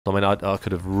I mean, I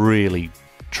could have really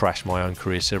trashed my own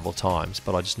career several times,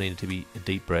 but I just needed to be a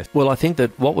deep breath. Well, I think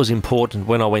that what was important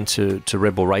when I went to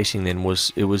Red Bull Racing then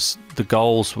was the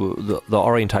goals, the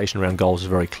orientation around goals was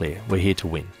very clear. We're here to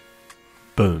win.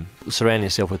 Boom. Surround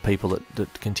yourself with people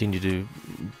that continue to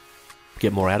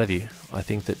get more out of you. I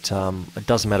think that it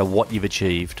doesn't matter what you've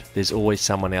achieved. There's always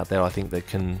someone out there, I think, that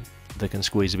can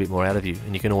squeeze a bit more out of you,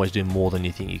 and you can always do more than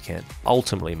you think you can.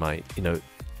 Ultimately, mate,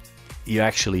 you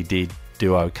actually did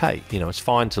do okay. It's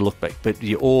fine to look back, but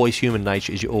human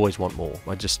nature is you always want more.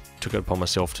 I just took it upon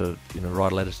myself to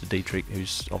write a letter to Dietrich,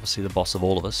 who's obviously the boss of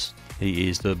all of us. He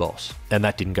is the boss, and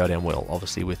that didn't go down well,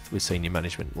 obviously, with senior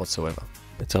management whatsoever.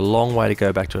 It's a long way to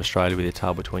go back to Australia with your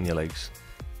tail between your legs,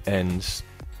 and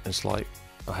it's like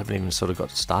I haven't even sort of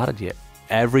got started yet.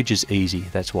 Average is easy,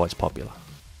 that's why it's popular.